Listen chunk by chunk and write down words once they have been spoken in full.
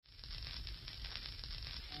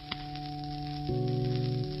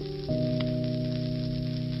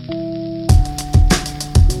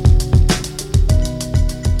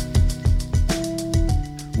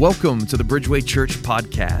Welcome to the Bridgeway Church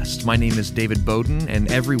podcast. My name is David Bowden,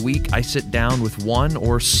 and every week I sit down with one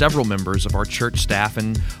or several members of our church staff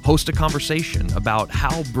and host a conversation about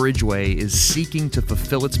how Bridgeway is seeking to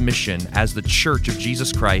fulfill its mission as the Church of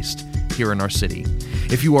Jesus Christ here in our city.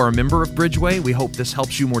 If you are a member of Bridgeway, we hope this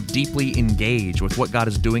helps you more deeply engage with what God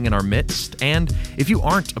is doing in our midst. And if you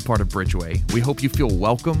aren't a part of Bridgeway, we hope you feel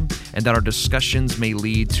welcome and that our discussions may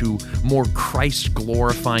lead to more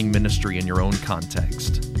Christ-glorifying ministry in your own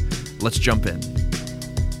context. Let's jump in.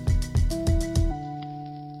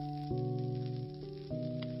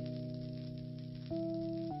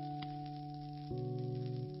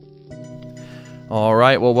 All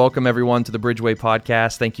right, well, welcome everyone to the Bridgeway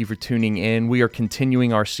podcast. Thank you for tuning in. We are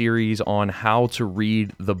continuing our series on how to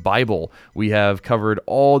read the Bible. We have covered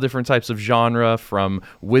all different types of genre, from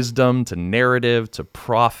wisdom to narrative to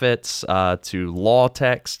prophets to law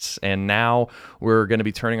texts, and now we're going to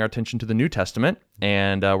be turning our attention to the New Testament,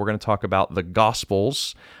 and we're going to talk about the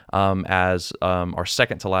Gospels as our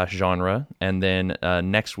second to last genre, and then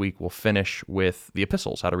next week we'll finish with the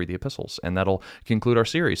epistles, how to read the epistles, and that'll conclude our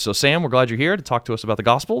series. So Sam, we're glad you're here to talk to us about the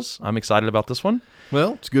Gospels. I'm excited about this one.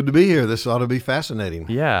 Well, it's good to be here. This ought to be fascinating.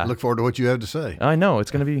 Yeah. I look forward to what you have to say. I know it's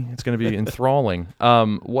going to be enthralling.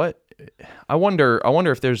 What I wonder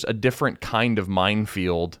if there's a different kind of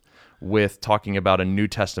minefield with talking about a New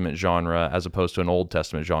Testament genre as opposed to an Old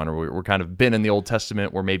Testament genre. We're kind of been in the Old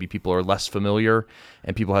Testament where maybe people are less familiar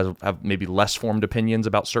and people have maybe less formed opinions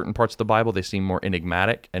about certain parts of the Bible. They seem more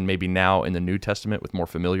enigmatic. And maybe now in the New Testament with more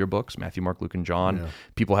familiar books, Matthew, Mark, Luke, and John,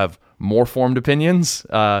 people have more formed opinions.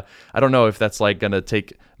 I don't know if that's like going to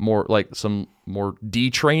take more like some more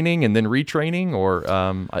detraining and then retraining, or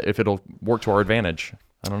if it'll work to our advantage.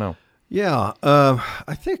 I don't know. Yeah,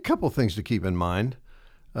 I think a couple of things to keep in mind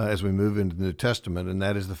as we move into the New Testament, and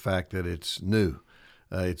that is the fact that it's new.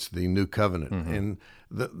 It's the new covenant. Mm-hmm. And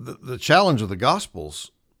the challenge of the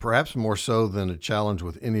Gospels, perhaps more so than a challenge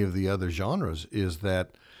with any of the other genres, is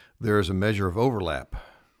that there is a measure of overlap.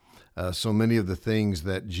 So many of the things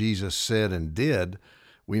that Jesus said and did,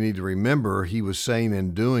 we need to remember he was saying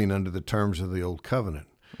and doing under the terms of the Old Covenant.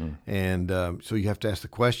 And so you have to ask the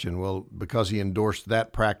question, well, because he endorsed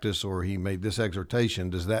that practice or he made this exhortation,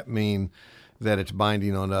 does that mean that it's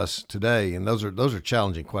binding on us today? And those are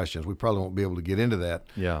challenging questions. We probably won't be able to get into that.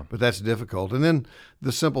 Yeah. But that's difficult. And then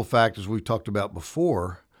the simple fact, as we've talked about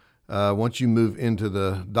before, once you move into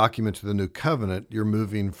the documents of the New Covenant, you're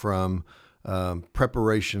moving from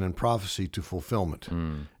preparation and prophecy to fulfillment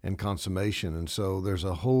and consummation. And so there's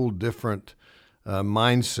a whole different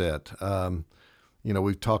mindset.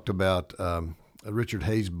 We've talked about Richard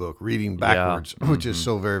Hayes' book, Reading Backwards, which is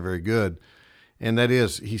so very, very good. And that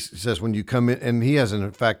is, he says, when you come in, and he has, in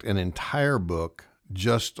fact, an entire book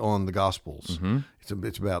just on the Gospels. Mm-hmm.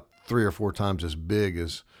 It's about 3 or 4 times as big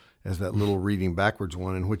as that little Reading Backwards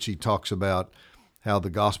one, in which he talks about how the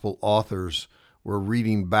Gospel authors were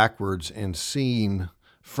reading backwards and seeing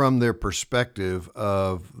from their perspective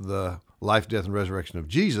of the life, death, and resurrection of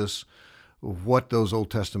Jesus what those Old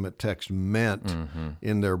Testament texts meant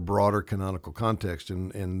in their broader canonical context.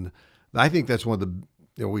 And I think that's one of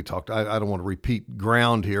the, we talked, I don't want to repeat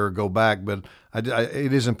ground here or go back, but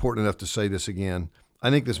it is important enough to say this again. I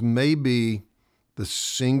think this may be the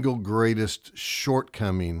single greatest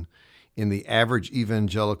shortcoming in the average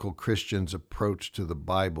evangelical Christian's approach to the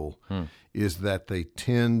Bible is that they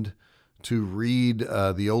tend to read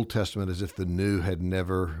the Old Testament as if the New had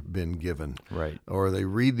never been given. Right. Or they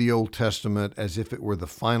read the Old Testament as if it were the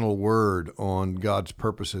final word on God's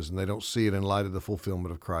purposes, and they don't see it in light of the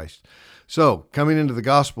fulfillment of Christ. So coming into the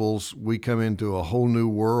Gospels, we come into a whole new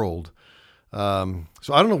world.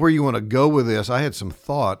 So I don't know where you want to go with this. I had some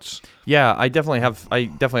thoughts. Yeah, I definitely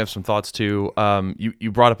have some thoughts too.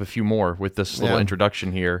 You brought up a few more with this little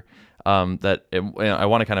introduction here that I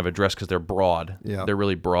want to kind of address because they're broad. Yeah. They're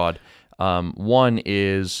really broad. One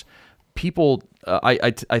is people.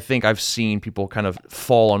 I think I've seen people kind of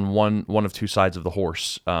fall on one of two sides of the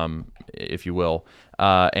horse, if you will.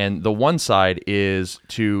 And the one side is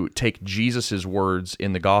to take Jesus's words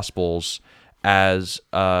in the Gospels as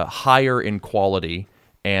higher in quality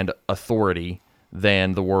and authority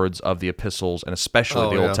than the words of the epistles and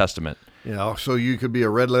especially the Old Testament. Yeah, so you could be a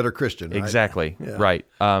red letter Christian, right? Exactly, right.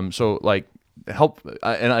 So like help,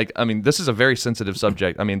 and I mean, this is a very sensitive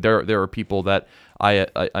subject. I mean, there are people that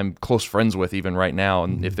I'm close friends with even right now,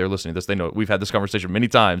 and if they're listening to this, they know we've had this conversation many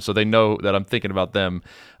times, so they know that I'm thinking about them.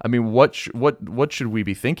 I mean, what should we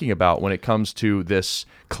be thinking about when it comes to this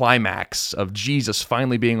climax of Jesus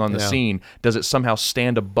finally being on the scene? Does it somehow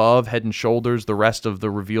stand above head and shoulders the rest of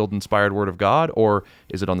the revealed, inspired Word of God, or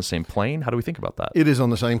is it on the same plane? How do we think about that? It is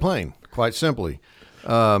on the same plane, quite simply.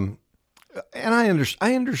 And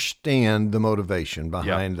I understand the motivation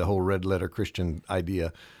behind the whole red letter Christian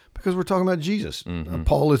idea, because we're talking about Jesus.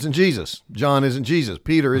 Paul isn't Jesus. John isn't Jesus.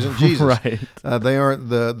 Peter isn't Jesus. Right. They aren't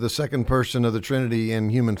the second person of the Trinity in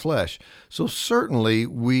human flesh. So certainly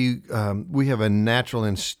we have a natural,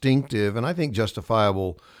 instinctive, and I think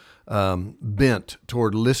justifiable bent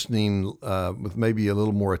toward listening with maybe a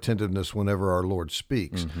little more attentiveness whenever our Lord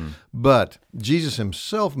speaks. But Jesus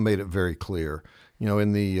himself made it very clear,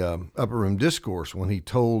 in the upper room discourse, when he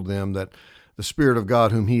told them that the Spirit of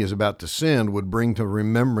God whom he is about to send would bring to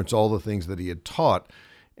remembrance all the things that he had taught.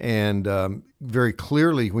 And very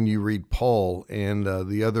clearly, when you read Paul and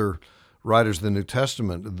the other writers of the New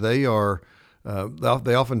Testament, they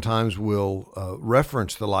oftentimes will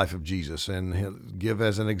reference the life of Jesus and give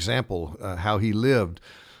as an example how he lived.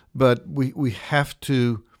 But we have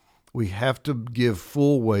to give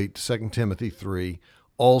full weight to 2 Timothy 3.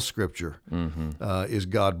 All Scripture is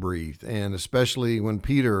God-breathed, and especially when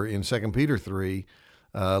Peter in 2 Peter 3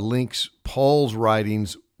 links Paul's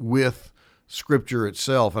writings with Scripture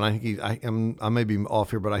itself. And I think I may be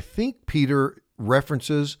off here, but I think Peter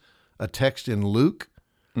references a text in Luke,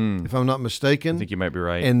 if I'm not mistaken. I think you might be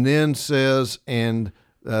right. And then says,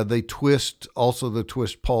 they twist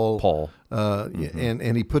Paul.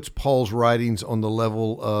 And he puts Paul's writings on the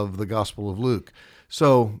level of the Gospel of Luke.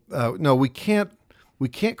 So no, we can't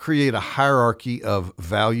create a hierarchy of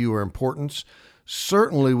value or importance.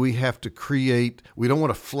 Certainly we have to we don't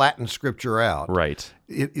want to flatten Scripture out. Right.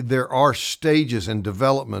 There are stages and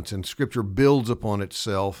developments, and Scripture builds upon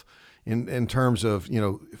itself in terms of,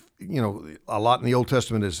 a lot in the Old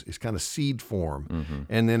Testament is kind of seed form.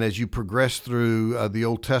 And then as you progress through the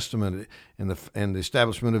Old Testament and the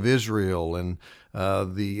establishment of Israel and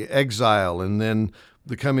the exile, and then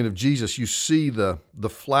the coming of Jesus, you see the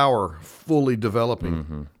flower fully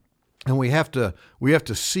developing. And we have to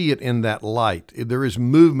see it in that light. There is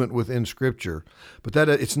movement within Scripture, but that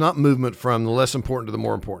it's not movement from the less important to the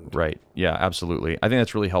more important. Right. Yeah, absolutely. I think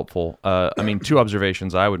that's really helpful. Two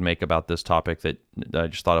observations I would make about this topic that I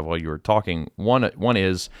just thought of while you were talking. One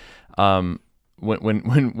is when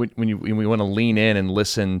we want to lean in and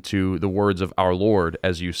listen to the words of our Lord,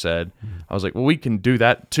 as you said, I was like, well, we can do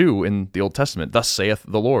that too in the Old Testament. Thus saith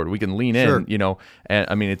the Lord. We can lean in, and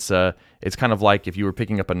I mean, it's kind of like if you were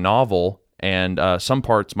picking up a novel and some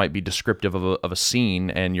parts might be descriptive of a scene,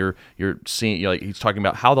 and you're seeing, like he's talking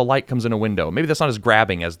about how the light comes in a window. Maybe that's not as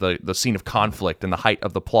grabbing as the scene of conflict and the height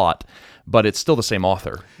of the plot, but it's still the same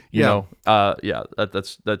author.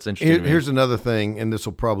 That's interesting. Here's another thing, and this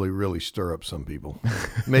will probably really stir up some people,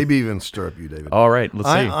 maybe even stir up you, David. All right, let's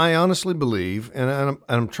see. I honestly believe, and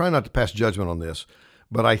I'm trying not to pass judgment on this,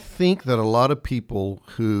 but I think that a lot of people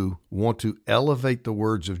who want to elevate the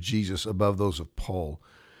words of Jesus above those of Paul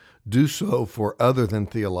do so for other than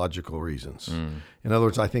theological reasons. In other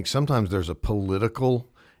words, I think sometimes there's a political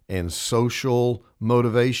and social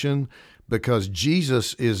motivation, because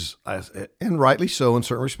Jesus is, and rightly so in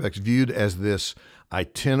certain respects, viewed as this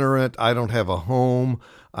itinerant, I don't have a home,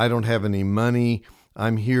 I don't have any money,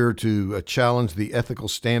 I'm here to challenge the ethical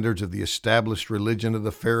standards of the established religion of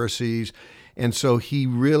the Pharisees. And so he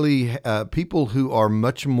really, people who are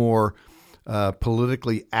much more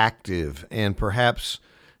politically active, and perhaps,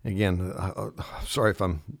 again, sorry if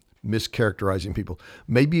I'm mischaracterizing people,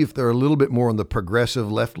 maybe if they're a little bit more on the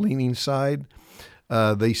progressive left-leaning side,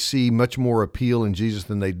 they see much more appeal in Jesus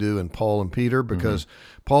than they do in Paul and Peter, because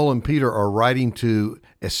Paul and Peter are writing to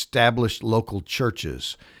established local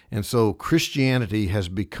churches. And so Christianity has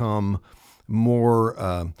become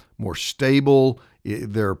more stable.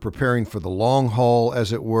 They're preparing for the long haul,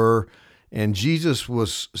 as it were. And Jesus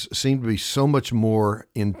seemed to be so much more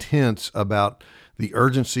intense about the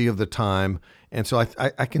urgency of the time. And so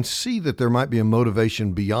I can see that there might be a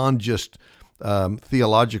motivation beyond just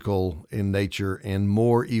theological in nature, and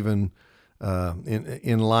more even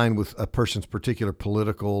in line with a person's particular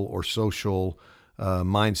political or social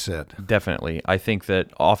mindset. Definitely. I think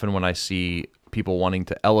that often when I see people wanting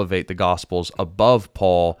to elevate the Gospels above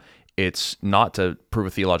Paul, it's not to prove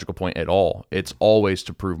a theological point at all. It's always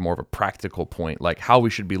to prove more of a practical point, like how we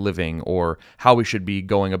should be living, or how we should be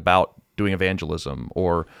going about doing evangelism,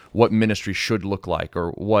 or what ministry should look like,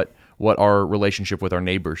 or what our relationship with our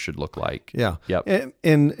neighbors should look like. Yeah. Yep.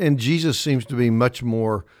 And Jesus seems to be much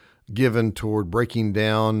more given toward breaking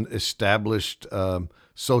down established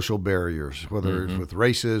social barriers, whether it's with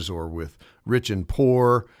races or with rich and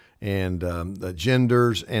poor, and the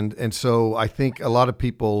genders. And so I think a lot of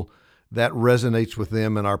people, that resonates with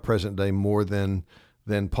them in our present day more than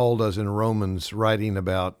Paul does in Romans, writing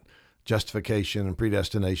about justification and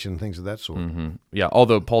predestination, things of that sort. Yeah,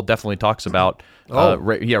 although Paul definitely talks about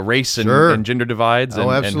race and, Sure. and gender divides and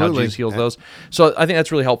how absolutely. Jesus heals those. So I think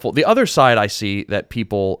that's really helpful. The other side I see that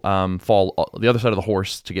people fall, the other side of the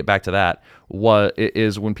horse, to get back to that,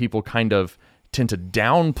 is when people kind of tend to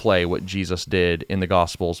downplay what Jesus did in the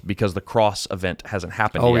Gospels because the cross event hasn't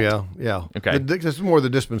happened yet. Yeah. Okay. This is more the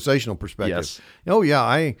dispensational perspective. Yes. Oh, yeah.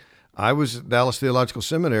 I was at Dallas Theological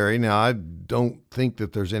Seminary. Now, I don't think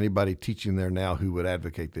that there's anybody teaching there now who would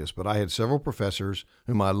advocate this, but I had several professors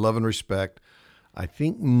whom I love and respect. I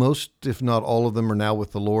think most, if not all of them, are now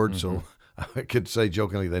with the Lord, so I could say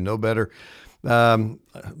jokingly they know better.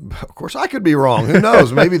 Of course, I could be wrong. Who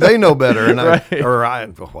knows? Maybe they know better,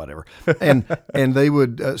 and whatever. And they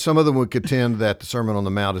would. Some of them would contend that the Sermon on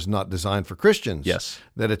the Mount is not designed for Christians. Yes,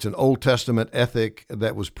 that it's an Old Testament ethic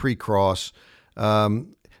that was pre-cross.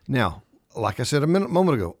 Now, like I said a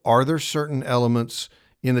moment ago, are there certain elements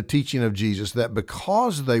in the teaching of Jesus that,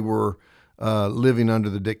 because they were living under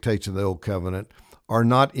the dictates of the Old Covenant, are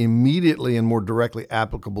not immediately and more directly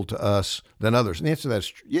applicable to us than others? And the answer to that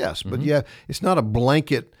is yes. But yeah, it's not a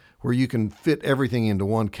blanket where you can fit everything into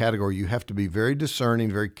one category. You have to be very discerning,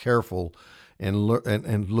 very careful, and look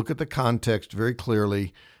at the context very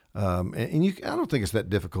clearly. I don't think it's that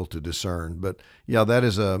difficult to discern. But yeah, that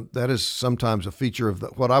is sometimes a feature of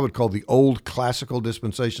what I would call the old classical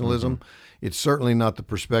dispensationalism. It's certainly not the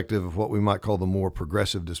perspective of what we might call the more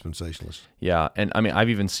progressive dispensationalists. Yeah, and I mean, I've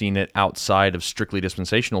even seen it outside of strictly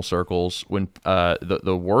dispensational circles. When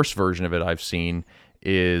the worst version of it I've seen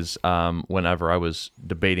is whenever I was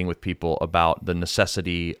debating with people about the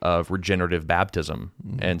necessity of regenerative baptism,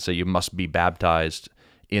 and so you must be baptized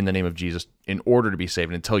in the name of Jesus in order to be saved.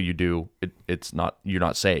 And until you do, you're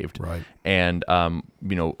not saved. Right. And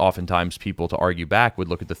oftentimes people, to argue back, would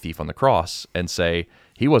look at the thief on the cross and say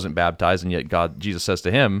he wasn't baptized, and yet Jesus says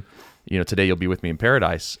to him, today you'll be with me in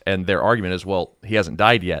paradise. And their argument is, well, he hasn't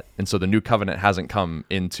died yet, and so the new covenant hasn't come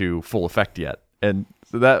into full effect yet. And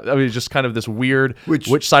so that, it's just kind of this weird,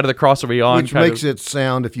 which side of the cross are we on? Which makes it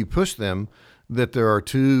sound, if you push them, that there are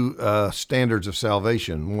two standards of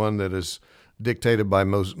salvation, one that is dictated by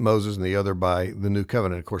Moses and the other by the new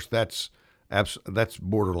covenant. Of course, that's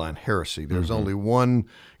borderline heresy. There's only one.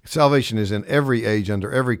 Salvation is in every age,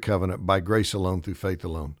 under every covenant, by grace alone, through faith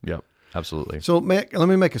alone. Yep, absolutely. So let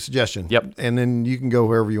me make a suggestion. Yep. And then you can go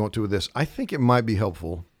wherever you want to with this. I think it might be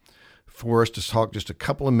helpful for us to talk just a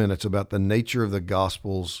couple of minutes about the nature of the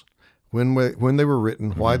Gospels, when they were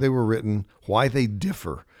written, why they were written, why they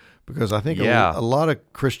differ. Because I think a lot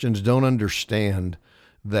of Christians don't understand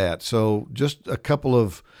that. So just a couple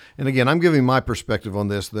of, and again, I'm giving my perspective on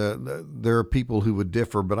this. There are people who would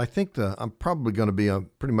differ, but I think I'm probably going to be a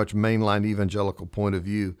pretty much mainline evangelical point of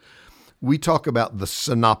view. We talk about the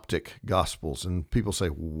synoptic gospels, and people say,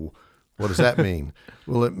 what does that mean?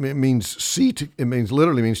 Well, it means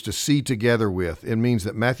literally means to see together with. It means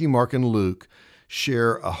that Matthew, Mark, and Luke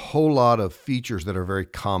share a whole lot of features that are very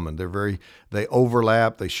common. They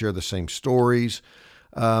overlap. They share the same stories.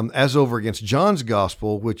 As over against John's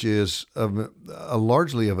gospel, which is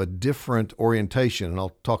largely of a different orientation, and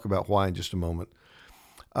I'll talk about why in just a moment.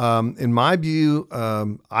 In my view,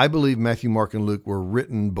 I believe Matthew, Mark, and Luke were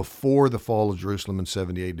written before the fall of Jerusalem in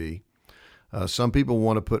 70 AD. Some people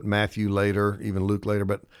want to put Matthew later, even Luke later,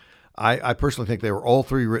 but I personally think they were all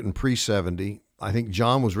three written pre-70. I think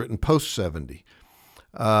John was written post-70.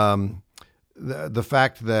 The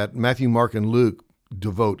fact that Matthew, Mark, and Luke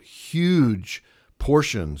devote huge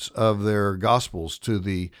portions of their Gospels to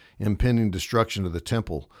the impending destruction of the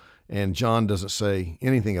temple, and John doesn't say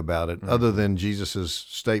anything about it other than Jesus'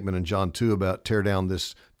 statement in John 2 about tear down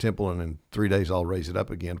this temple and in 3 days I'll raise it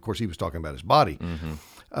up again. Of course, he was talking about his body.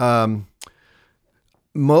 I'm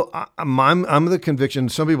of the conviction,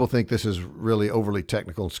 some people think this is really overly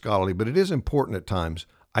technical and scholarly, but it is important at times.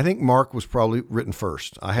 I think Mark was probably written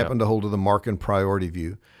first. I happen to hold to the Markan priority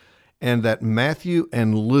view. And that Matthew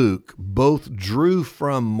and Luke both drew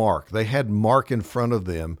from Mark. They had Mark in front of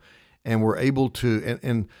them and were able to,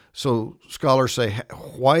 and so scholars say,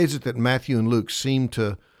 why is it that Matthew and Luke seem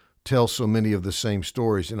to tell so many of the same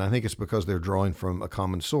stories? And I think it's because they're drawing from a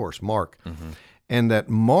common source, Mark. And that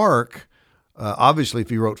Mark, obviously, if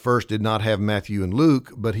he wrote first, did not have Matthew and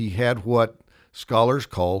Luke, but he had what scholars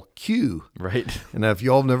call Q. Right. And if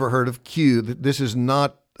y'all have never heard of Q, this is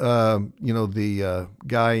not the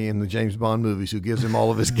guy in the James Bond movies who gives him all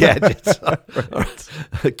of his gadgets.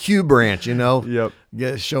 A Q branch,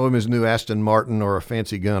 show him his new Aston Martin or a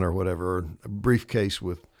fancy gun or whatever, or a briefcase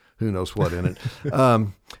with who knows what in it.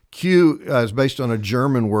 Q is based on a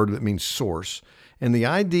German word that means source. And the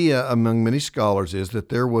idea among many scholars is that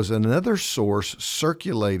there was another source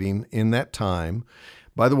circulating in that time.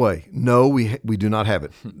 By the way, no, we do not have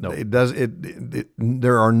it. No.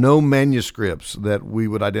 There are no manuscripts that we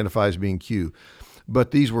would identify as being Q.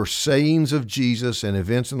 But these were sayings of Jesus and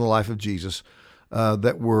events in the life of Jesus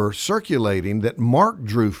that were circulating that Mark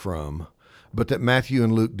drew from, but that Matthew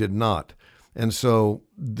and Luke did not. And so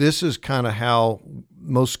this is kind of how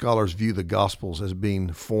most scholars view the Gospels as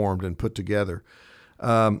being formed and put together.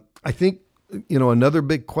 I think, another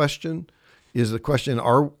big question is the question,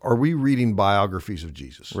 are we reading biographies of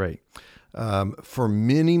Jesus? Right. For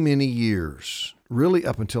many, many years, really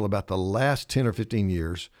up until about the last 10 or 15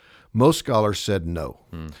 years, most scholars said no.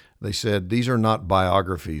 They said these are not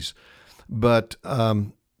biographies. But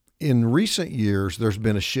in recent years, there's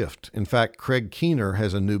been a shift. In fact, Craig Keener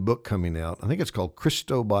has a new book coming out. I think it's called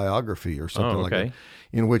Christobiography or something like that,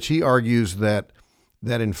 in which he argues that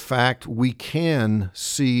in fact we can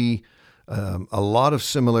see a lot of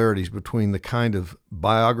similarities between the kind of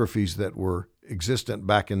biographies that were existent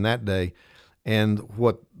back in that day and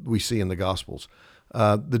what we see in the Gospels.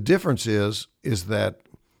 The difference is that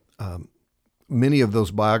many of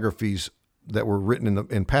those biographies that were written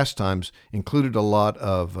in past times included a lot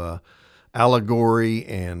of allegory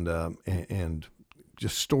and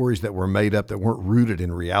just stories that were made up that weren't rooted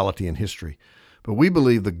in reality and history. But we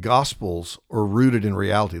believe the Gospels are rooted in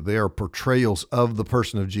reality. They are portrayals of the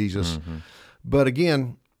person of Jesus. Mm-hmm. But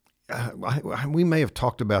again, we may have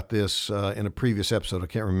talked about this in a previous episode. I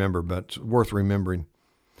can't remember, but it's worth remembering.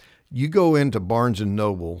 You go into Barnes &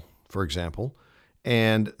 Noble, for example,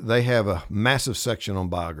 and they have a massive section on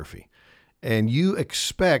biography. And you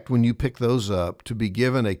expect, when you pick those up, to be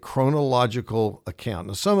given a chronological account.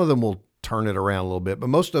 Now, some of them will turn it around a little bit, but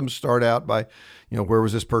most of them start out by, where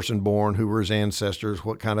was this person born? Who were his ancestors?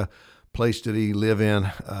 What kind of place did he live in?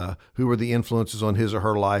 Who were the influences on his or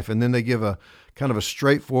her life? And then they give a kind of a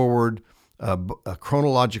straightforward, a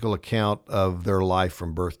chronological account of their life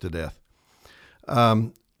from birth to death.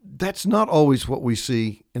 That's not always what we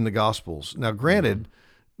see in the Gospels. Now, granted,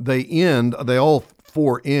 they all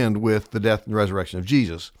four end with the death and resurrection of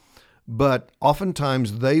Jesus, but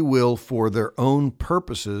oftentimes they will, for their own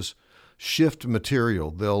purposes, shift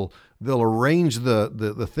material. They'll arrange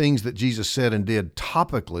the things that Jesus said and did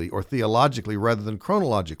topically or theologically rather than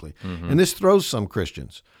chronologically. Mm-hmm. And this throws some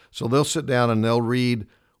Christians. So they'll sit down and they'll read,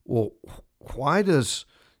 well, why does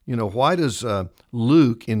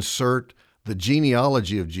Luke insert the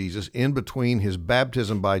genealogy of Jesus in between his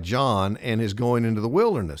baptism by John and his going into the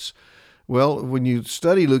wilderness? Well, when you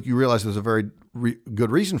study Luke, you realize there's a very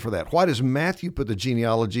good reason for that. Why does Matthew put the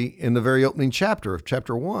genealogy in the very opening chapter of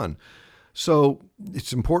chapter 1? So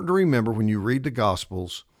it's important to remember when you read the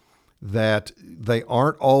Gospels that they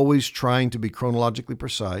aren't always trying to be chronologically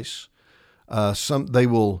precise. They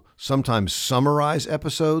will sometimes summarize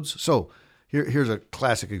episodes. So here's a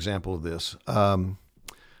classic example of this. I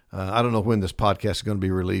don't know when this podcast is going to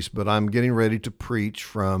be released, but I'm getting ready to preach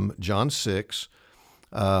from John 6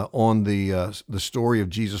 on the story of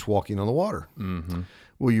Jesus walking on the water. Mm-hmm.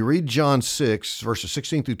 Well, you read John 6, verses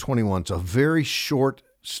 16 through 21. It's a very short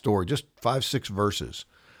story, just 5-6 verses.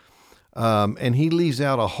 And he leaves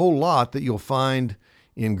out a whole lot that you'll find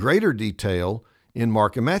in greater detail in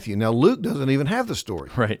Mark and Matthew. Now, Luke doesn't even have the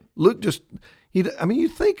story. Right. Luke you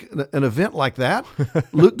think an event like that,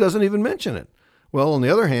 Luke doesn't even mention it. Well, on the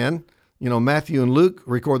other hand, Matthew and Luke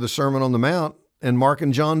record the Sermon on the Mount, and Mark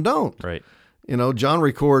and John don't. Right. John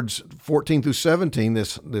records 14 through 17,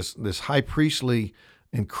 this high priestly,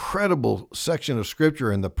 incredible section of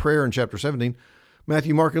Scripture and the prayer in chapter 17.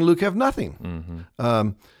 Matthew, Mark, and Luke have nothing.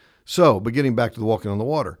 Mm-hmm. But getting back to the walking on the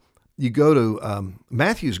water, you go to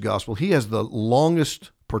Matthew's gospel. He has the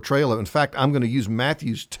longest portrayal of. In fact, I'm going to use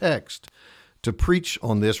Matthew's text to preach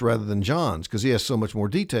on this rather than John's because he has so much more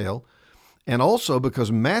detail, and also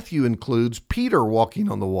because Matthew includes Peter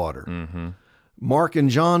walking on the water. Mm-hmm. Mark and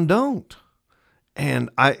John don't. And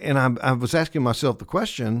I was asking myself the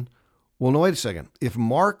question, well, no, wait a second. If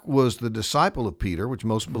Mark was the disciple of Peter, which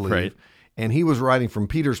most believe, right, and he was writing from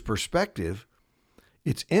Peter's perspective,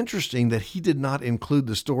 it's interesting that he did not include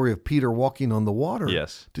the story of Peter walking on the water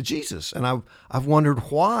to Jesus. And I've wondered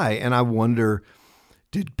why. And I wonder,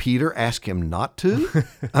 did Peter ask him not to?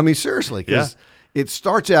 I mean, seriously, because it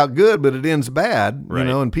starts out good, but it ends bad, right,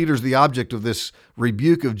 and Peter's the object of this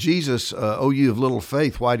rebuke of Jesus, "O you of little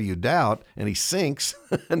faith, why do you doubt?" And he sinks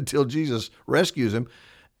until Jesus rescues him.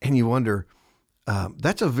 And you wonder,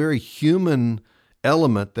 that's a very human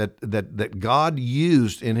element that God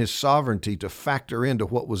used in his sovereignty to factor into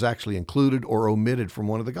what was actually included or omitted from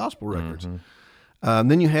one of the gospel records. Mm-hmm.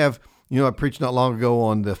 Then you have I preached not long ago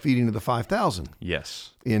on the feeding of the 5,000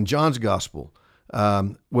 Yes. in John's gospel.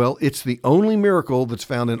 Well, it's the only miracle that's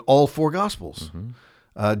found in all four gospels.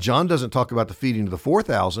 John doesn't talk about the feeding of the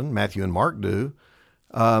 4,000. Matthew and Mark do.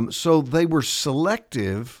 So they were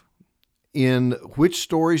selective in which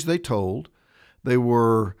stories they told. They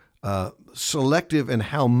were selective in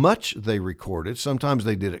how much they recorded. Sometimes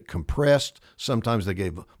they did it compressed. Sometimes they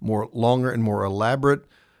gave more longer and more elaborate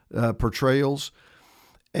portrayals.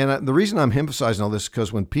 And the reason I'm emphasizing all this is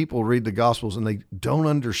because when people read the Gospels and they don't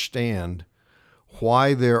understand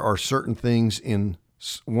why there are certain things in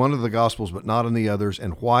one of the Gospels but not in the others,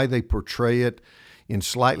 and why they portray it in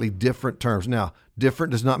slightly different terms. Now,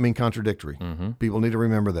 different does not mean contradictory. People need to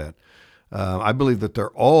remember that. I believe that they're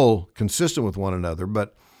all consistent with one another,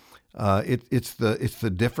 but it's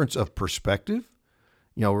the difference of perspective.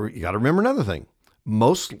 You got to remember another thing.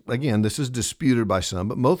 Most, again, this is disputed by some,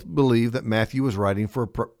 but most believe that Matthew was writing for a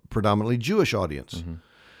predominantly Jewish audience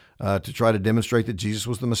to try to demonstrate that Jesus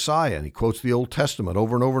was the Messiah, and he quotes the Old Testament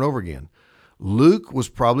over and over and over again. Luke was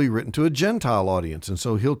probably written to a Gentile audience, and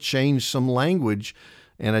so he'll change some language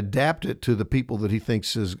and adapt it to the people that he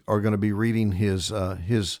thinks are going to be reading his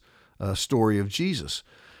story of Jesus.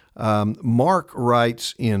 Mark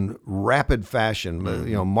writes in rapid fashion.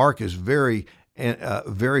 Mark is very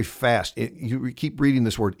fast. You keep reading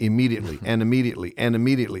this word immediately and immediately and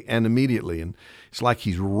immediately and immediately, and it's like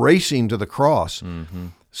he's racing to the cross.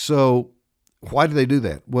 So why do they do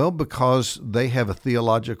that? Well, because they have a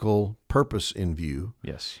theological purpose in view.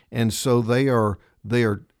 Yes. And so they are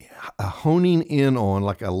honing in on,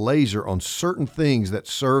 like a laser, on certain things that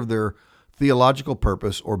serve their theological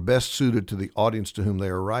purpose or best suited to the audience to whom they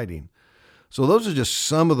are writing. So those are just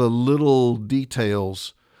some of the little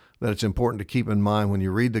details that it's important to keep in mind when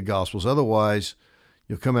you read the Gospels. Otherwise,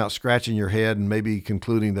 you'll come out scratching your head and maybe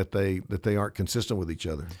concluding that they aren't consistent with each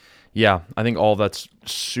other. Yeah, I think all that's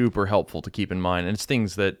super helpful to keep in mind, and it's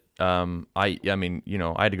things that I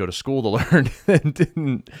had to go to school to learn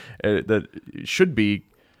and that should be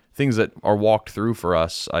things that are walked through for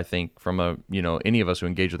us. I think from any of us who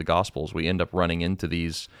engage with the Gospels, we end up running into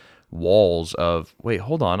these walls of, wait,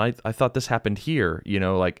 hold on, I thought this happened here. You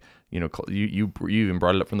even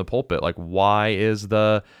brought it up from the pulpit. Like, why is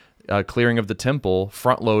the clearing of the temple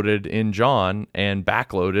front loaded in John and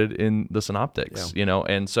back loaded in the synoptics? Yeah.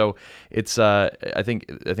 And so it's I think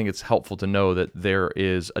it's helpful to know that there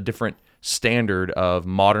is a different standard of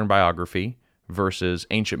modern biography versus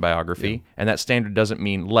ancient biography, and that standard doesn't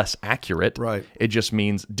mean less accurate. Right. It just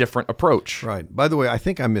means different approach. Right. By the way, I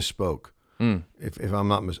think I misspoke. If I'm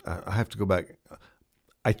not, I have to go back.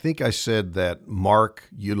 I think I said that Mark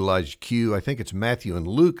utilized Q. I think it's Matthew and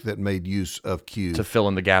Luke that made use of Q to fill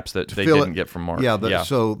in the gaps that they didn't get from Mark. Yeah.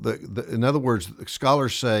 So in other words,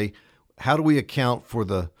 scholars say, how do we account for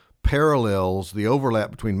the parallels, the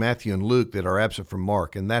overlap between Matthew and Luke that are absent from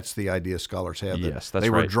Mark? And that's the idea scholars have. Yes, that's they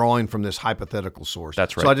right. were drawing from this hypothetical source.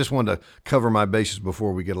 That's right. So I just wanted to cover my bases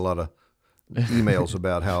before we get a lot of emails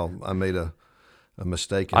about how I made a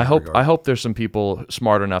mistake. I hope there's some people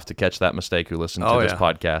smart enough to catch that mistake who listen to this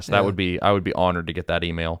podcast. That would be, I would be honored to get that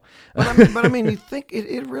email. But I mean, you think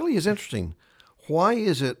it really is interesting. Why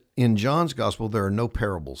is it in John's gospel there are no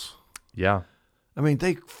parables? Yeah. I mean,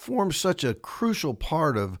 they form such a crucial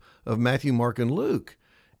part of Matthew, Mark, and Luke.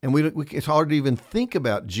 And it's hard to even think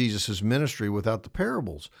about Jesus' ministry without the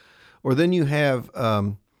parables. Or then you have,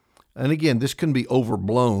 and again, this can be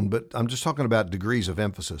overblown, but I'm just talking about degrees of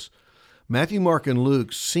emphasis. Matthew, Mark, and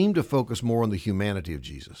Luke seem to focus more on the humanity of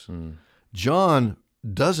Jesus. John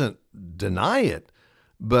doesn't deny it,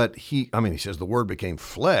 but he says the Word became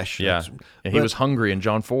flesh. Yeah, and he was hungry in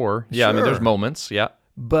John 4. Yeah, sure. I mean, there's moments, yeah.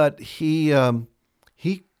 But he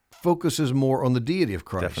focuses more on the deity of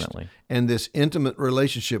Christ. Definitely. And this intimate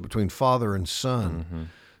relationship between Father and Son.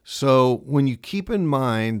 So when you keep in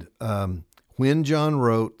mind when John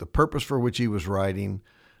wrote, the purpose for which he was writing,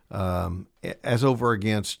 as over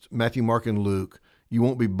against Matthew, Mark, and Luke, you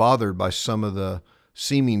won't be bothered by some of the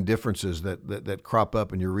seeming differences that crop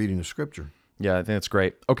up in your reading of Scripture. Yeah, I think that's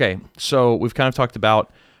great. Okay, so we've kind of talked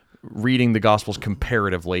about reading the Gospels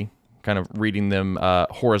comparatively, kind of reading them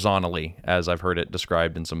horizontally, as I've heard it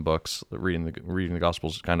described in some books, reading the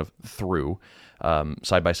Gospels kind of through,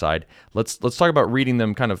 side by side. Let's talk about reading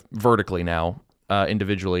them kind of vertically now,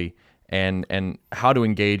 individually, and how to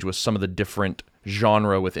engage with some of the different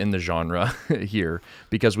genre within the genre here,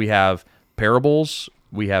 because we have parables,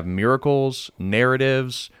 we have miracles,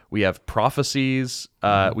 narratives, we have prophecies,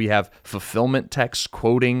 we have fulfillment texts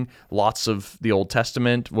quoting lots of the Old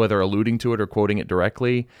Testament, whether alluding to it or quoting it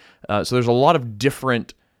directly. So there's a lot of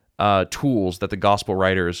different tools that the gospel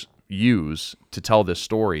writers use to tell this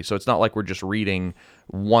story. So it's not like we're just reading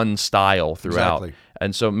one style throughout. Exactly.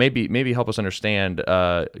 And so maybe help us understand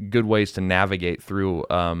good ways to navigate through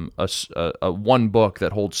a one book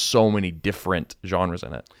that holds so many different genres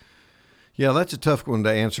in it. Yeah, that's a tough one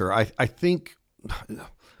to answer. I think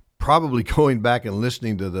probably going back and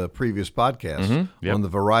listening to the previous podcast Yep. on the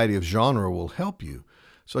variety of genre will help you.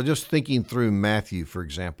 So just thinking through Matthew, for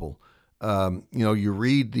example, you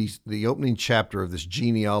read the opening chapter of this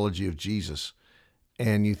genealogy of Jesus,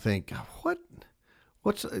 and you think,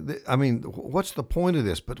 what's the point of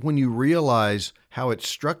this? But when you realize how it's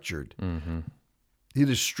structured, it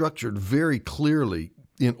is structured very clearly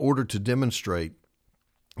in order to demonstrate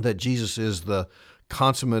that Jesus is the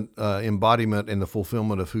consummate embodiment and the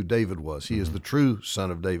fulfillment of who David was. He is the true son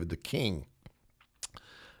of David, the king.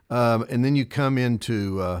 And then you come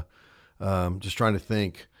into just trying to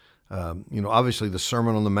think, obviously the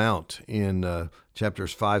Sermon on the Mount in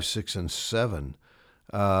chapters 5, 6, and 7,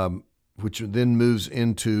 which then moves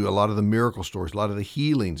into a lot of the miracle stories, a lot of the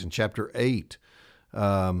healings in chapter 8.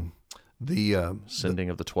 The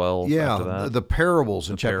Sending of the 12. yeah, after that. the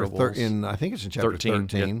parables in chapter parables. 13. I think it's in chapter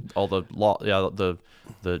 13. Yeah, all the law,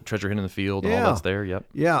 the treasure hidden in the field, and all Yeah. that's there. Yep.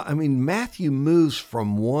 Yeah, I mean, Matthew moves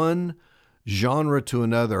from one genre to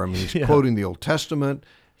another. I mean, he's quoting the Old Testament.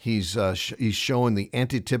 He's showing the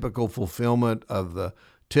antitypical fulfillment of the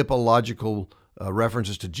typological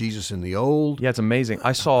references to Jesus in the Old. Yeah, it's amazing.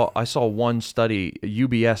 I saw one study.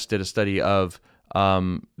 UBS did a study of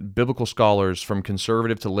biblical scholars from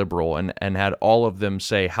conservative to liberal, and had all of them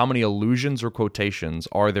say how many allusions or quotations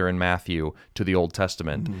are there in Matthew to the Old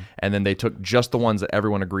Testament, and then they took just the ones that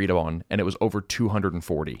everyone agreed on, and it was over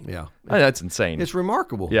 240. Yeah. I mean, that's insane. It's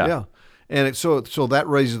remarkable. Yeah. And so that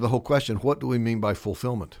raises the whole question: what do we mean by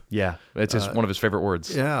fulfillment? Yeah, it's just one of his favorite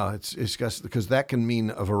words. Yeah, it's because that can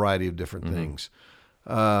mean a variety of different things.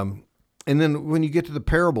 And then when you get to the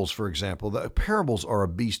parables, for example, the parables are a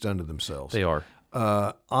beast unto themselves. They are.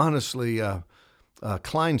 Honestly,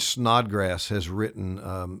 Klein Snodgrass has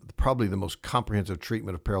written probably the most comprehensive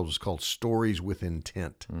treatment of parables. It's called Stories with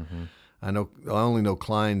Intent. I only know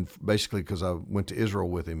Klein basically because I went to Israel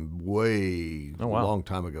with him a long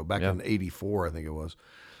time ago, back in '84, I think it was.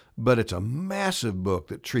 But it's a massive book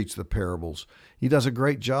that treats the parables. He does a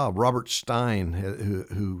great job. Robert Stein,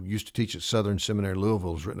 who used to teach at Southern Seminary,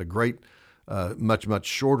 Louisville, has written a great, much, much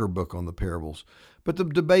shorter book on the parables. But the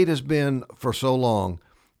debate has been for so long,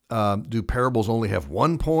 do parables only have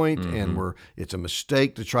one point, and it's a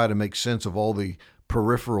mistake to try to make sense of all the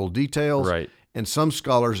peripheral details? Right. And some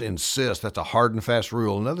scholars insist that's a hard and fast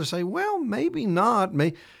rule, and others say, well, maybe not.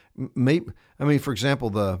 For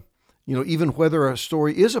example, even whether a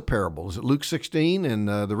story is a parable. Is it Luke 16 and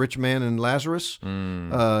the rich man and Lazarus?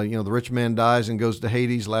 The rich man dies and goes to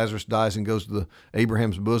Hades. Lazarus dies and goes to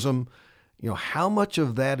Abraham's bosom. How much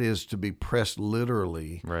of that is to be pressed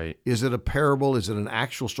literally? Right. Is it a parable? Is it an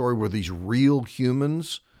actual story where these real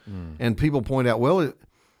humans? And people point out, well,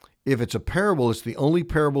 if it's a parable, it's the only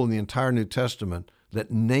parable in the entire New Testament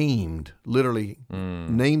that literally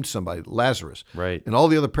named somebody, Lazarus. Right. In all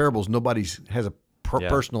the other parables, nobody has a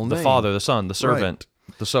personal name. The Father, the Son, the servant,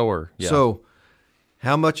 the sower. Yeah. So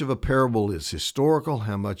how much of a parable is historical?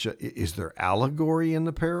 How much is there allegory in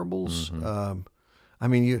the parables?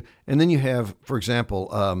 And then you have, for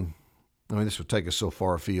example, this would take us so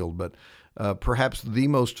far afield, but perhaps the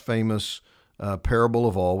most famous parable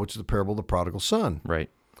of all, which is the parable of the prodigal son.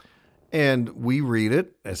 Right. And we read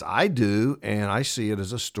it, as I do, and I see it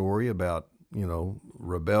as a story about,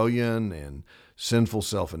 rebellion and sinful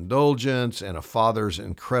self-indulgence and a father's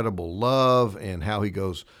incredible love and how he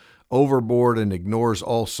goes overboard and ignores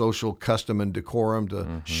all social custom and decorum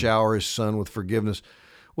to shower his son with forgiveness.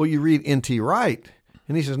 Well, you read N.T. Wright,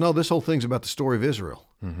 and he says, no, this whole thing's about the story of Israel.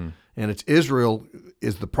 And it's Israel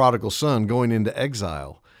is the prodigal son going into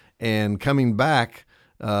exile and coming back.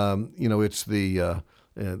 It's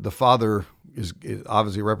the father is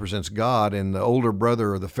obviously represents God, and the older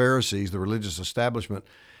brother are the Pharisees, the religious establishment,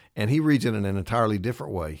 and he reads it in an entirely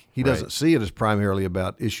different way. He doesn't see it as primarily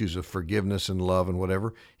about issues of forgiveness and love and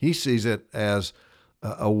whatever. He sees it as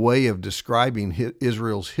a way of describing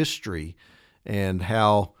Israel's history and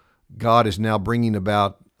how God is now bringing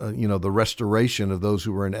about, the restoration of those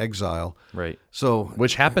who were in exile. Right. So,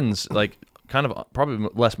 which happens kind of probably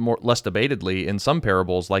less debatedly in some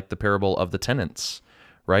parables, like the parable of the tenants,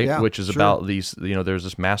 right? Yeah, Which is sure. about these, there's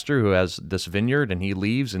this master who has this vineyard and he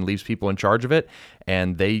leaves people in charge of it,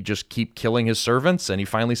 and they just keep killing his servants, and he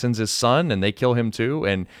finally sends his son and they kill him too.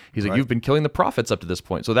 And he's like, Right. you've been killing the prophets up to this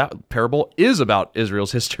point. So that parable is about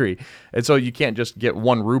Israel's history. And so you can't just get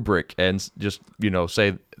one rubric and just,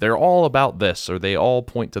 say they're all about this or they all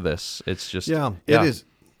point to this. It's just, Yeah, it is.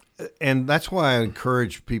 And that's why I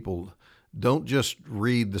encourage people, don't just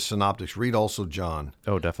read the synoptics, read also John.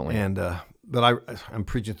 Oh, definitely. And but I'm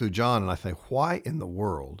preaching through John, and I think, why in the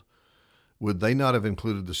world would they not have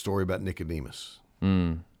included the story about Nicodemus?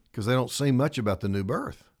 Because they don't say much about the new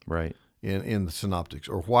birth Right. in the synoptics.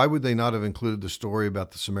 Or why would they not have included the story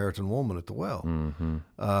about the Samaritan woman at the well?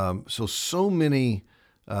 So many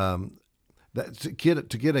that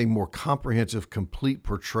to get a more comprehensive, complete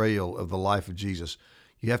portrayal of the life of Jesus,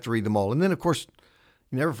 you have to read them all. And then, of course,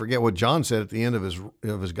 you never forget what John said at the end of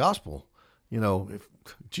his gospel. If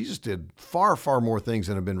Jesus did far, far more things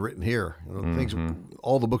than have been written here. Things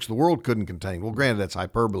all the books of the world couldn't contain. Well, granted, that's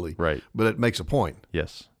hyperbole, Right. but it makes a point.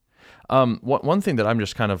 Yes. One thing that I'm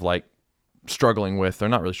just kind of like struggling with, or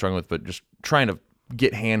not really struggling with, but just trying to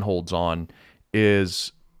get handholds on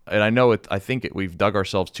is, and I think we've dug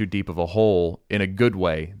ourselves too deep of a hole in a good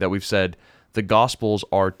way, that we've said the Gospels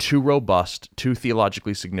are too robust, too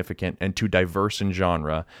theologically significant, and too diverse in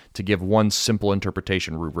genre to give one simple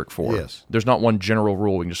interpretation rubric for. Yes. There's not one general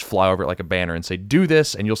rule we can just fly over it like a banner and say, do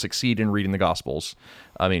this and you'll succeed in reading the Gospels.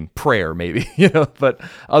 I mean, prayer maybe, but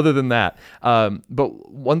other than that.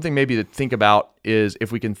 But one thing maybe to think about is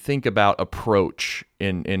if we can think about approach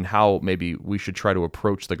in how maybe we should try to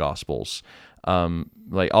approach the Gospels.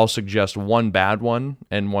 Like I'll suggest one bad one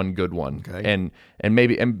and one good one. Okay.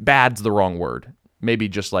 And bad's the wrong word. Maybe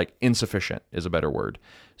just like insufficient is a better word.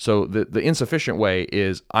 So the insufficient way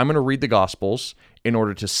is I'm going to read the Gospels in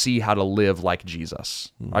order to see how to live like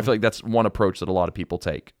Jesus. I feel like that's one approach that a lot of people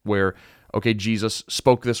take, where, okay, Jesus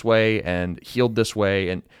spoke this way and healed this way,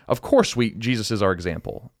 and of course Jesus is our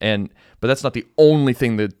example. But that's not the only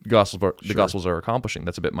thing the Gospels are accomplishing.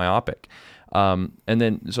 That's a bit myopic. And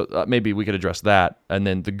then maybe we could address that. And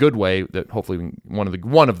then the good way, that hopefully one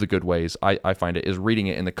of the good ways I find it, is reading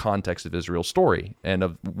it in the context of Israel's story and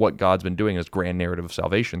of what God's been doing in His grand narrative of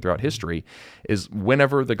salvation throughout history. Is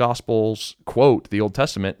whenever the Gospels quote the Old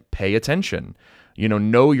Testament, pay attention.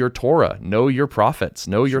 Know your Torah, know your prophets,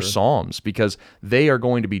 know your Psalms, because they are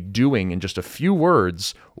going to be doing in just a few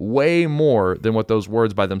words way more than what those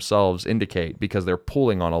words by themselves indicate, because they're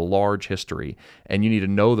pulling on a large history, and you need to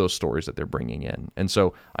know those stories that they're bringing in. And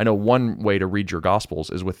so I know one way to read your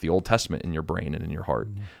Gospels is with the Old Testament in your brain and in your heart.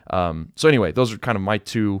 So anyway, those are kind of my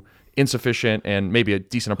two insufficient and maybe a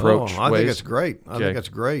decent approach I ways. think that's great. I think that's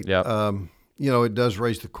great. Yeah. It does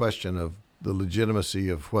raise the question of the legitimacy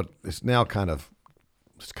of what is now kind of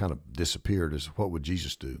disappeared, is what would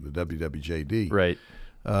Jesus do, the WWJD. Right.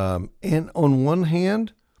 And on one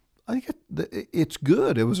hand, I think it's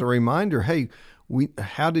good. It was a reminder, hey,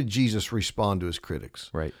 how did Jesus respond to his critics?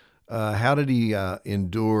 Right. How did he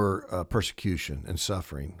endure persecution and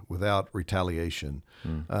suffering without retaliation?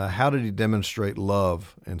 How did he demonstrate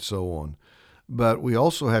love and so on? But we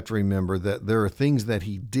also have to remember that there are things that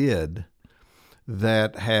he did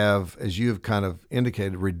that have, as you have kind of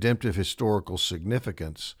indicated, redemptive historical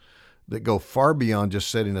significance that go far beyond just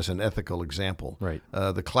setting us an ethical example. Right.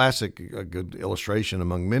 The classic, a good illustration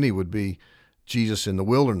among many, would be Jesus in the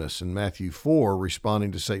wilderness in Matthew 4,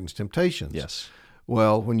 responding to Satan's temptations. Yes.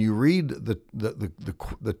 Well, when you read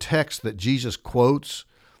the text that Jesus quotes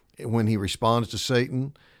when he responds to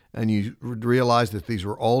Satan, and you realize that these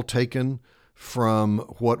were all taken from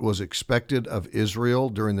what was expected of Israel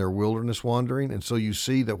during their wilderness wandering. And so you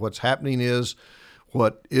see that what's happening is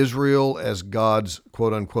what Israel, as God's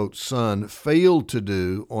quote-unquote son, failed to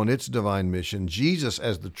do on its divine mission, Jesus,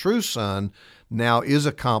 as the true son, now is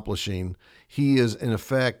accomplishing. He is, in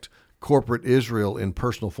effect, corporate Israel in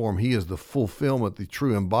personal form. He is the fulfillment, the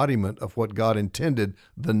true embodiment of what God intended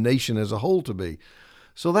the nation as a whole to be.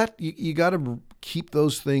 So that you got to keep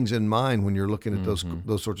those things in mind when you're looking at those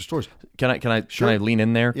sorts of stories. Can I lean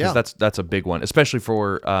in there? Yeah. Because that's a big one, especially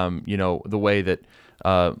for the way that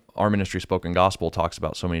our ministry, Spoken Gospel, talks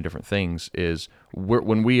about so many different things. Is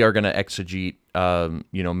when we are going to exegete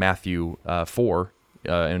Matthew 4,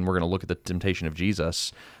 and we're going to look at the temptation of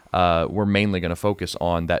Jesus. We're mainly going to focus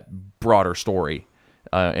on that broader story.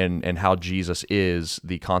 And how Jesus is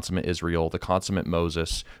the consummate Israel, the consummate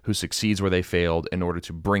Moses, who succeeds where they failed in order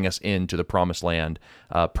to bring us into the promised land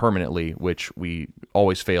permanently, which we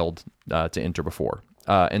always failed to enter before.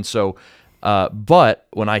 But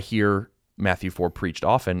when I hear Matthew 4 preached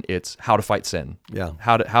often, it's how to fight sin, Yeah.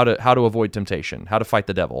 how to avoid temptation, how to fight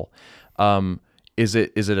the devil. Is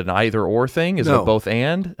it an either or thing? Is it No. a both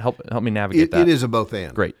and? Help me navigate that. It is a both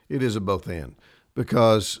and. Great. It is a both and,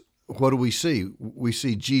 because what do we see? We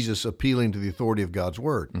see Jesus appealing to the authority of God's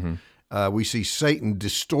word. We see Satan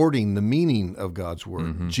distorting the meaning of God's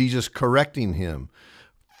word. Jesus correcting him.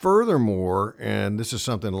 Furthermore, and this is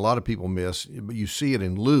something a lot of people miss, but you see it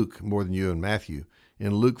in Luke more than you in Matthew.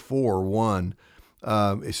 In Luke 4:1,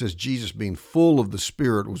 it says Jesus, being full of the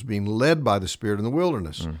Spirit, was being led by the Spirit in the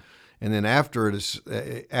wilderness. And then after his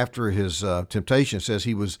temptation, it says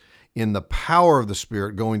he was in the power of the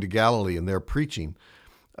Spirit going to Galilee and there preaching.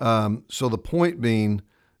 So the point being,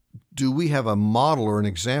 do we have a model or an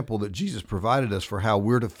example that Jesus provided us for how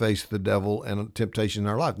we're to face the devil and temptation in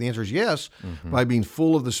our life? The answer is yes, by being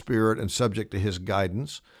full of the Spirit and subject to his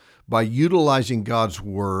guidance, by utilizing God's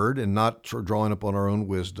word and not drawing upon our own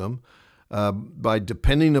wisdom, by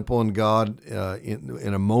depending upon God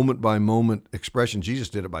in a moment-by-moment expression. Jesus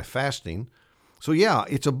did it by fasting. So yeah,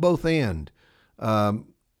 it's a both and. And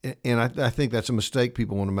I think that's a mistake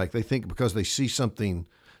people want to make. They think because they see something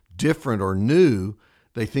different or new,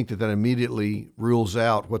 they think that immediately rules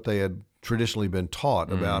out what they had traditionally been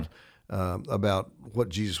taught about what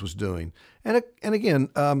Jesus was doing. And again,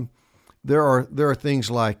 there are things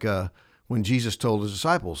like when Jesus told his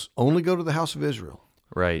disciples, "Only go to the house of Israel."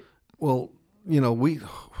 Right. Well,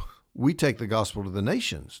 we take the gospel to the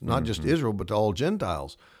nations, not just Israel, but to all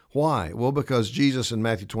Gentiles. Why? Well, because Jesus in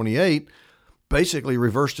Matthew 28 basically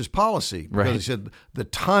reversed his policy, because he said the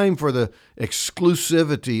time for the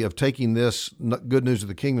exclusivity of taking this good news of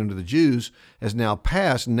the kingdom to the Jews has now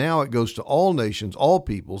passed. Now it goes to all nations, all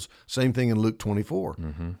peoples. Same thing in Luke 24.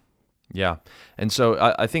 Yeah, and so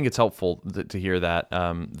I think it's helpful to hear that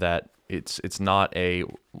that it's not a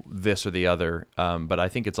this or the other, but I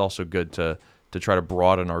think it's also good to try to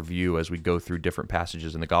broaden our view as we go through different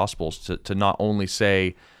passages in the Gospels to not only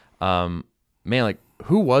say, man, like,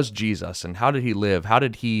 who was Jesus and how did he live? How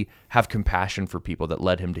did he have compassion for people that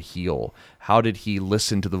led him to heal? How did he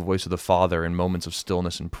listen to the voice of the Father in moments of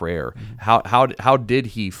stillness and prayer? How did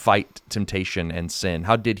he fight temptation and sin?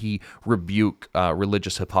 How did he rebuke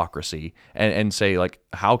religious hypocrisy and say, like,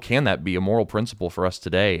 how can that be a moral principle for us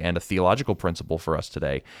today and a theological principle for us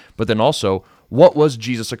today? But then also, what was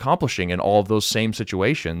Jesus accomplishing in all of those same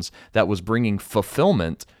situations that was bringing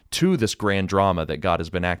fulfillment to this grand drama that God has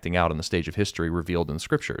been acting out on the stage of history, revealed in the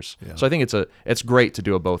Scriptures? Yeah. So I think it's great to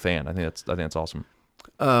do a both and. I think that's awesome.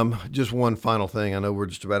 Just one final thing. I know we're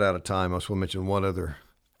just about out of time. I just want to mention one other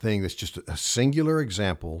thing that's just a singular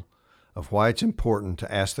example of why it's important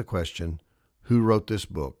to ask the question, who wrote this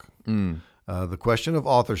book? The question of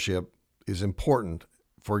authorship is important.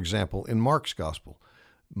 For example, in Mark's gospel,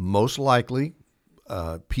 most likely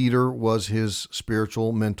Peter was his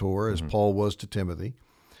spiritual mentor, as Paul was to Timothy.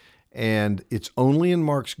 And it's only in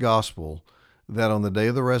Mark's gospel that on the day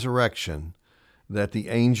of the resurrection that the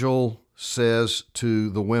angel says to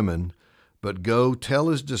the women, "But go tell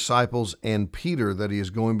his disciples and Peter that he is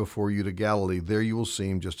going before you to Galilee. There you will see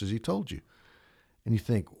him just as he told you." And you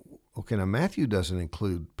think, okay, now Matthew doesn't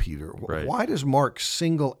include Peter. Right. Why does Mark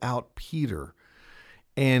single out Peter?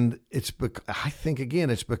 And I think, again,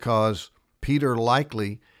 it's because Peter,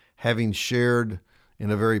 likely having shared in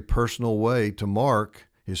a very personal way to Mark,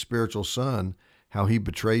 his spiritual son, how he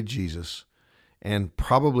betrayed Jesus, and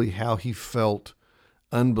probably how he felt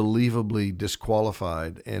unbelievably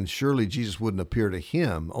disqualified. And surely Jesus wouldn't appear to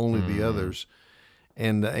him, only the others.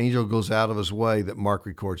 And the angel goes out of his way, that Mark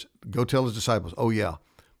records, go tell his disciples, oh yeah,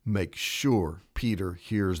 make sure Peter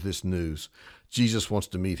hears this news. Jesus wants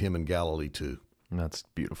to meet him in Galilee too. That's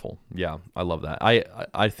beautiful. Yeah, I love that.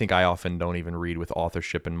 I think I often don't even read with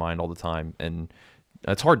authorship in mind all the time, and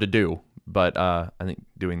it's hard to do, but I think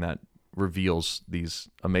doing that reveals these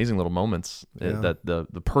amazing little moments that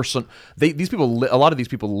the person, these people, a lot of these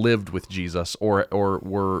people lived with Jesus or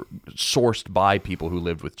were sourced by people who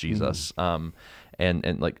lived with Jesus. And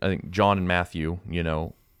like, I think John and Matthew,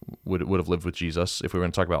 would have lived with Jesus. If we were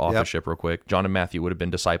going to talk about authorship real quick, John and Matthew would have been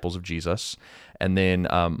disciples of Jesus, and then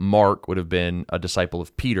Mark would have been a disciple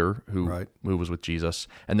of Peter, who was with Jesus.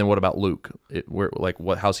 And then what about Luke?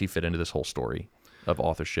 How's he fit into this whole story of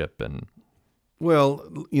authorship? And well,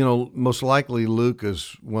 most likely Luke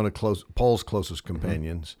is one of Paul's closest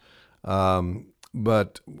companions,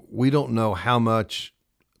 but we don't know how much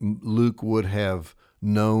Luke would have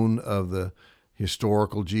known of the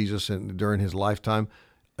historical Jesus and during his lifetime.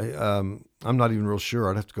 I'm not even real sure.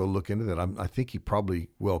 I'd have to go look into that. I think he probably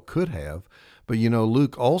could have. But,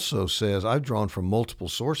 Luke also says, I've drawn from multiple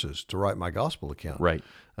sources to write my gospel account. Right.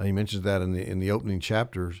 He mentions that in the opening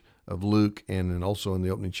chapters of Luke and then also in the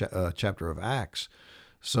opening chapter of Acts.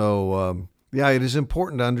 So Yeah, it is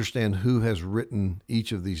important to understand who has written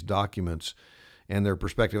each of these documents and their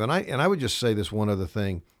perspective. And I would just say this one other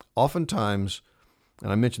thing. Oftentimes,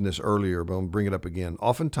 and I mentioned this earlier, but I'll bring it up again.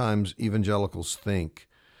 Oftentimes, evangelicals think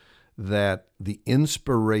that the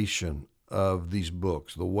inspiration of these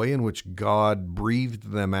books, the way in which God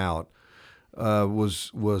breathed them out,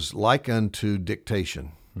 was like unto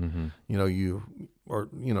dictation.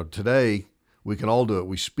 Today we can all do it.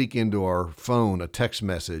 We speak into our phone a text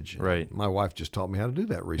message. Right. My wife just taught me how to do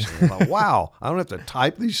that recently. I thought, wow, I don't have to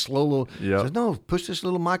type these slow little. Yep. She says, no, push this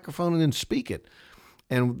little microphone and then speak it.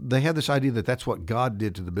 And they have this idea that that's what God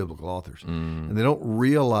did to the biblical authors. And they don't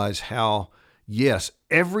realize how, yes,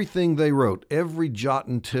 everything they wrote, every jot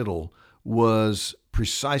and tittle was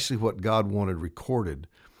precisely what God wanted recorded.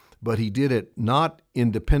 But he did it not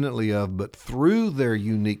independently of, but through their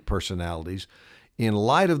unique personalities, in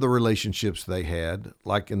light of the relationships they had,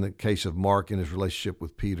 like in the case of Mark and his relationship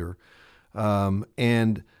with Peter,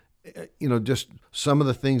 and just some of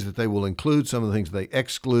the things that they will include, some of the things they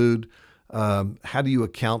exclude. How do you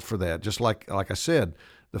account for that? Just like I said,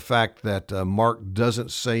 the fact that Mark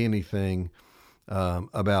doesn't say anything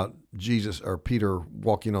about Jesus or Peter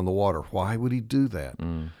walking on the water. Why would he do that?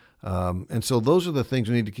 And so those are the things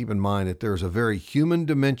we need to keep in mind, that there's a very human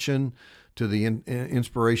dimension to the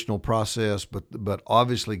inspirational process, but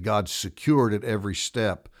obviously God secured at every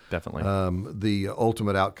step Definitely. The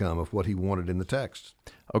ultimate outcome of what he wanted in the text.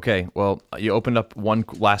 Okay, well, you opened up one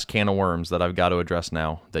last can of worms that I've got to address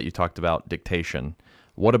now that you talked about dictation.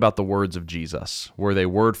 What about the words of Jesus? Were they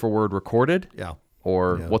word for word recorded? Yeah.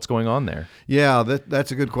 Or what's going on there? Yeah,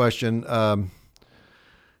 that's a good question.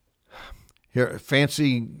 Here,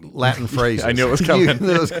 fancy Latin phrases. I knew it was coming.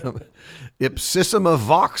 Ipsissima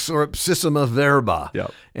vox or ipsissima verba.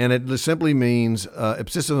 Yep. And it simply means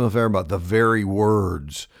ipsissima verba, the very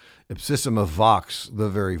words. Ipsissima vox, the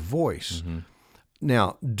very voice. Mm-hmm.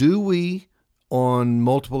 Now, do we, on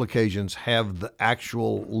multiple occasions, have the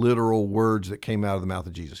actual literal words that came out of the mouth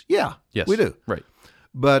of Jesus? Yeah, yes, we do. Right.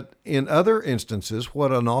 But in other instances,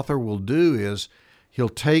 what an author will do is he'll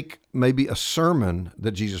take maybe a sermon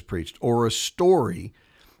that Jesus preached or a story,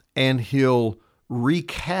 and he'll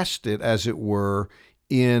recast it, as it were,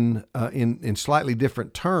 in slightly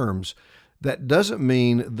different terms. That doesn't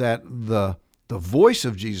mean that the voice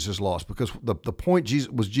of Jesus is lost, because the point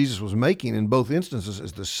Jesus was making in both instances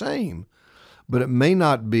is the same, but it may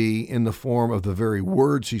not be in the form of the very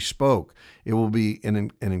words he spoke. It will be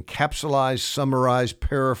an encapsulated, summarized,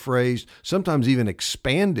 paraphrased, sometimes even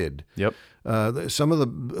expanded. Yep. Some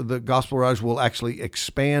of the gospel writers will actually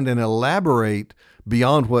expand and elaborate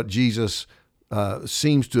beyond what Jesus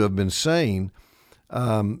seems to have been saying.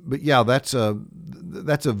 But yeah, that's a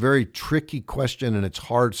very tricky question, and it's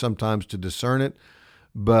hard sometimes to discern it.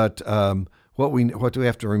 But what we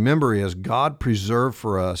have to remember is God preserved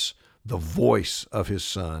for us the voice of his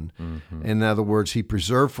Son. Mm-hmm. In other words, he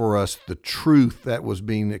preserved for us the truth that was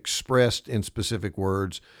being expressed in specific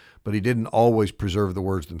words, but he didn't always preserve the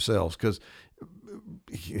words themselves. Because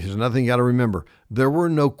here's another thing you got to remember: there were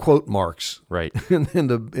no quote marks, right, in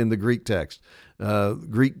the Greek text.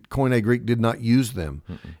 Koine Greek did not use them.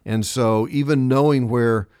 Mm-mm. And so even knowing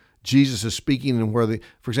where Jesus is speaking and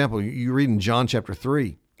for example, you read in John chapter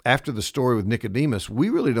 3, after the story with Nicodemus, we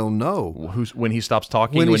really don't know when he stops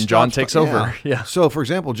talking, when John takes over. Yeah. So for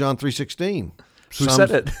example, John 3:16. Who said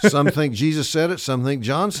it? Some think Jesus said it, some think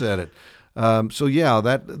John said it. So yeah,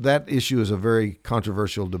 that issue is a very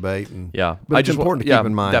controversial debate, but it's important to keep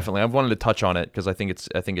in mind. Definitely, I've wanted to touch on it because I think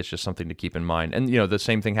it's just something to keep in mind. And the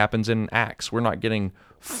same thing happens in Acts. We're not getting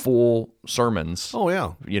full sermons. Oh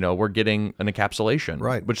yeah, we're getting an encapsulation,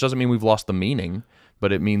 right? Which doesn't mean we've lost the meaning,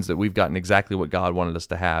 but it means that we've gotten exactly what God wanted us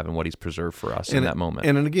to have and what he's preserved for us in that moment.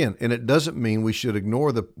 And again, it doesn't mean we should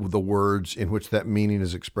ignore the words in which that meaning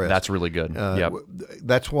is expressed. That's really good. Yep.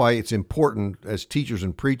 That's why it's important as teachers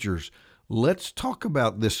and preachers. Let's talk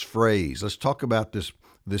about this phrase. Let's talk about this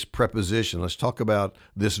preposition. Let's talk about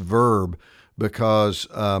this verb, because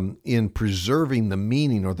in preserving the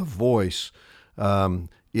meaning or the voice,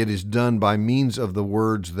 it is done by means of the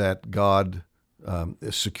words that God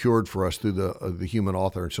secured for us through the human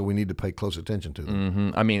author. So we need to pay close attention to them. Mm-hmm.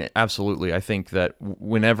 I mean, absolutely. I think that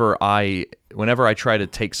whenever I try to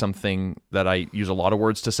take something that I use a lot of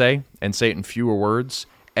words to say and say it in fewer words,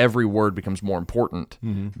 every word becomes more important,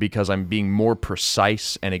 mm-hmm. because I'm being more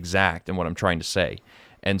precise and exact in what I'm trying to say.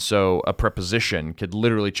 And so a preposition could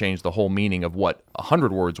literally change the whole meaning of what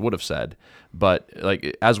 100 words would have said. But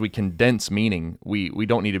like as we condense meaning, we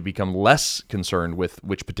don't need to become less concerned with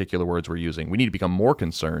which particular words we're using. We need to become more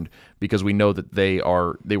concerned because we know that they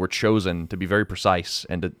were chosen to be very precise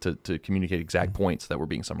and to communicate exact points that were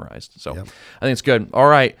being summarized. So I think it's good. All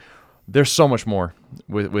right. There's so much more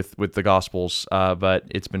with the Gospels, but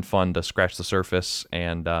it's been fun to scratch the surface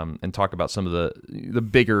and talk about some of the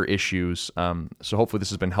bigger issues. So hopefully this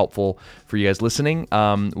has been helpful for you guys listening.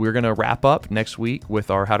 We're going to wrap up next week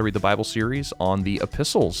with our How to Read the Bible series on the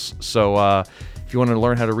epistles. So if you want to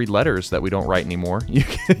learn how to read letters that we don't write anymore, you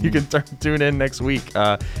can tune in next week.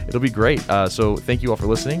 It'll be great. So thank you all for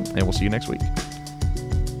listening, and we'll see you next week.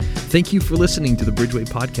 Thank you for listening to the Bridgeway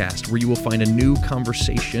Podcast, where you will find a new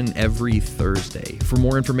conversation every Thursday. For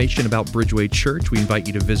more information about Bridgeway Church, we invite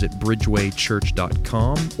you to visit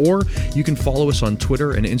bridgewaychurch.com, or you can follow us on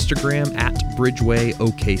Twitter and Instagram at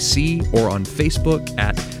BridgewayOKC, or on Facebook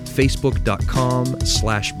at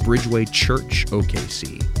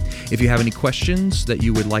facebook.com/BridgewayChurchOKC. If you have any questions that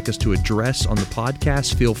you would like us to address on the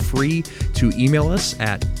podcast, feel free to email us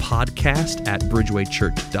at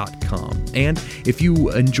podcast@bridgewaychurch.com. And if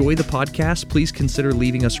you enjoy the podcast, please consider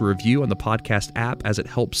leaving us a review on the podcast app, as it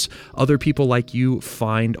helps other people like you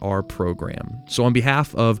find our program. So on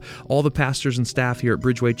behalf of all the pastors and staff here at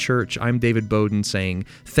Bridgeway Church, I'm David Bowden saying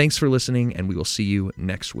thanks for listening, and we will see you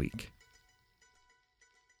next week.